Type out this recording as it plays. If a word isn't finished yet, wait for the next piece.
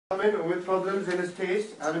With problems in his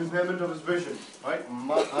taste and impairment of his vision. Right?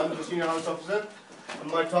 I'm the senior house officer,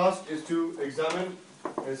 and my task is to examine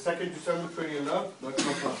his second to seventh cranial nerve. That's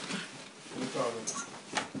my task.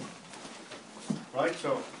 Right?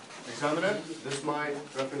 So, examiner, this is my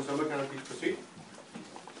reference number. Can I please proceed?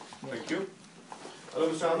 Thank you. Hello,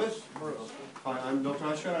 Mr. Ahmed. Hi, I'm Dr.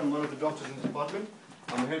 Ashar. I'm one of the doctors in the department.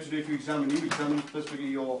 I'm here today to examine you, specifically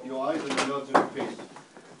your eyes and the nerves in your face.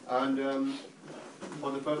 And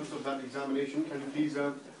for the purpose of that examination, can you please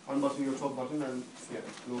unbutton your top button and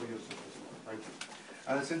lower your surface. Thank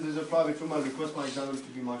you. Since this is a private room, I'll request my examiner to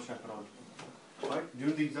be my chaperone. Right?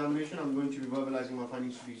 During the examination, I'm going to be verbalizing my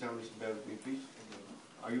findings to the examiner, so bear with me, please.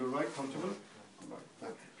 Are you alright? Comfortable?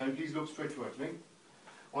 Right. Can you please look straight towards me?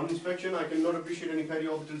 On inspection, I cannot appreciate any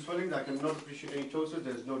periorbital swelling, I cannot appreciate any ptosis,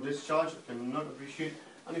 there is no discharge, I cannot appreciate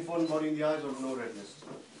any foreign body in the eyes or no redness.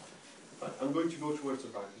 Right. I'm going to go towards the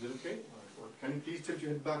back. Is it okay? Can you please tilt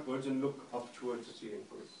your head backwards and look up towards the ceiling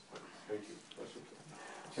for me? Thank you. That's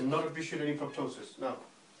okay. Cannot appreciate any proptosis. Now,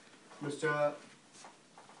 Mr.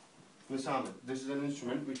 Ahmed, this is an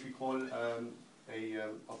instrument which we call a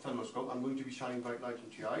ophthalmoscope. I'm going to be shining bright light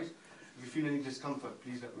into your eyes. If you feel any discomfort,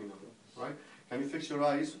 please let me know. Right? Can you fix your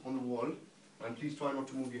eyes on the wall? And please try not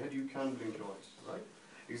to move your head. You can blink your eyes. Right?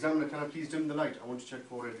 Examiner, can I please dim the light? I want to check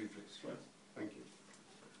for red reflex. Right? Thank you.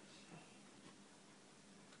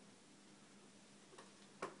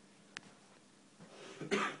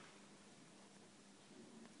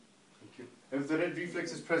 If the red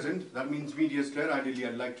reflex is present, that means media is clear. Ideally,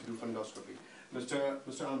 I'd like to do fundoscopy.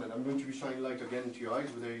 Mr. Ahmed, I'm going to be shining light again into your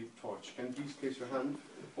eyes with a torch. Can you please place your hand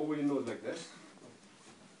over your nose like this?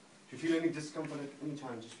 If you feel any discomfort at any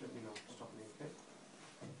time, just let me know. Stop me, okay?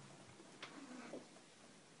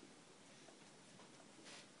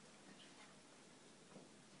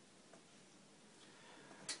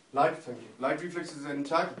 Light, thank you. Light reflexes are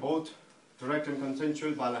intact, both direct and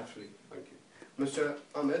consensual bilaterally. Thank you. Mr.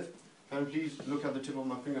 Ahmed, can you please look at the tip of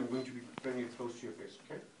my finger? I'm going to be bringing it close to your face,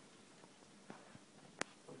 okay?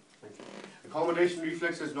 Thank you. Accommodation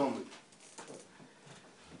reflex is normal.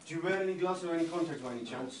 Do you wear any glasses or any contacts by any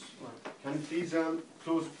chance? Can you please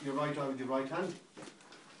close your right eye with your right hand?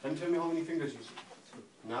 Can you tell me how many fingers you see?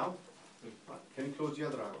 Now? Can you close the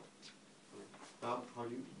other eye? Now, how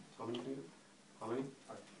many fingers? How many?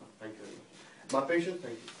 Thank you very much. My patient,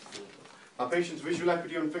 thank you. My patient's visual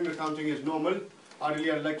acuity on finger counting is normal.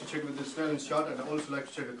 Ideally, I'd like to check with the Snellen's chart, and I'd also like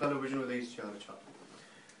to check the color vision with the HCR chart.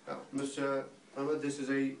 Now, Mr. Ahmed, this is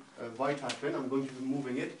a white hat pen. I'm going to be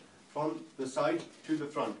moving it from the side to the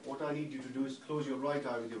front. What I need you to do is close your right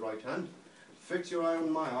eye with your right hand, fix your eye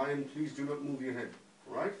on my eye, and please do not move your head.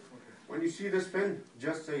 All right? Okay. When you see this pen,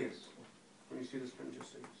 just say yes. When you see this pen,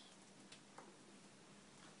 just say yes.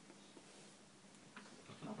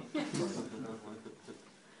 Do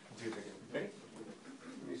it again, okay?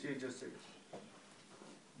 When you see it, just say yes.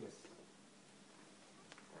 Yes.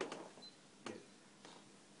 Yes.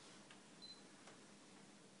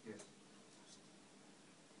 Yes.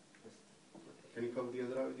 Yes. Can you cover the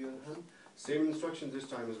other eye with the other hand? Same instructions this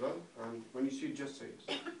time as well. And when you see it, just say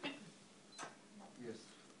yes. Yes.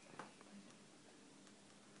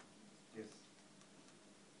 Yes.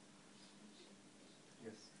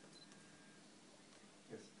 Yes.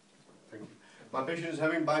 Yes. Thank you. My patient is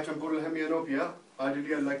having bitemporal hemianopia.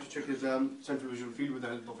 Ideally, I'd like to check his central visual field with the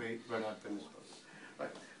help of a red hat pen as well.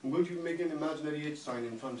 Right. I'm going to be making an imaginary H sign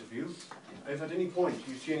in front of you. If at any point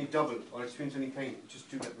you see any double or experience any pain, just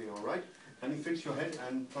do let me know, right? Can you fix your head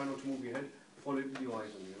and try not to move your head? Follow it with your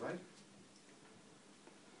eyes on me, right?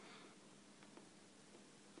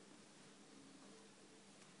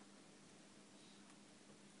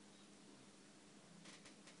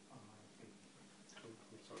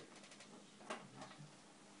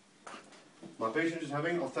 My patient is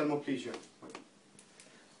having ophthalmoplegia.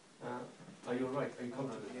 Are you alright? Are you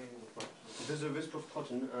comfortable? Right. This is a wisp of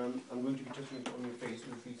cotton. I'm going to be touching it on your face.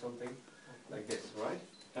 You'll feel something like this, right?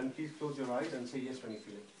 Can you please close your eyes and say yes when you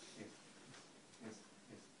feel it? Yes. Yes.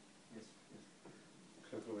 Yes. Yes. Yes.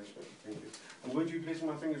 Confirmation. Thank you. I'm going to be placing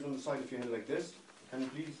my fingers on the side of your head like this. Can you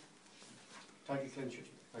please tightly clench it?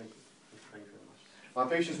 Thank you. Thank you very much. My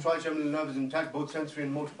patient's trigeminal nerve is intact, both sensory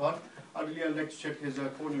and motor part. Ideally, I'd like to check his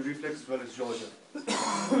corneal reflex as well as Georgia.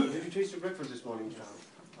 Did you taste your breakfast this morning, Mr.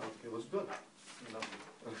 Ahmed? Okay, was good. Lovely.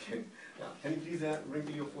 Okay. Can you please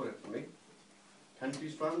wrinkle your forehead for me? Can you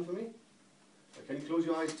please frown for me? Can you close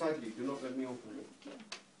your eyes tightly? Do not let me open them.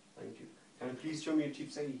 Thank you. Can you please show me your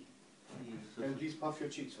cheeks? Can you please puff your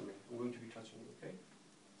cheeks for me? I'm going to be touching you, okay?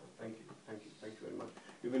 Thank you. Thank you. Thank you very much.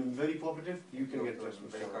 You've been very cooperative. You can get dressed,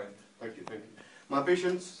 Mr. Ahmed. Thank you. Thank you. My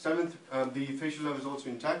patient's seventh, the facial nerve is also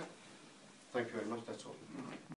intact. Thank you very much. That's all.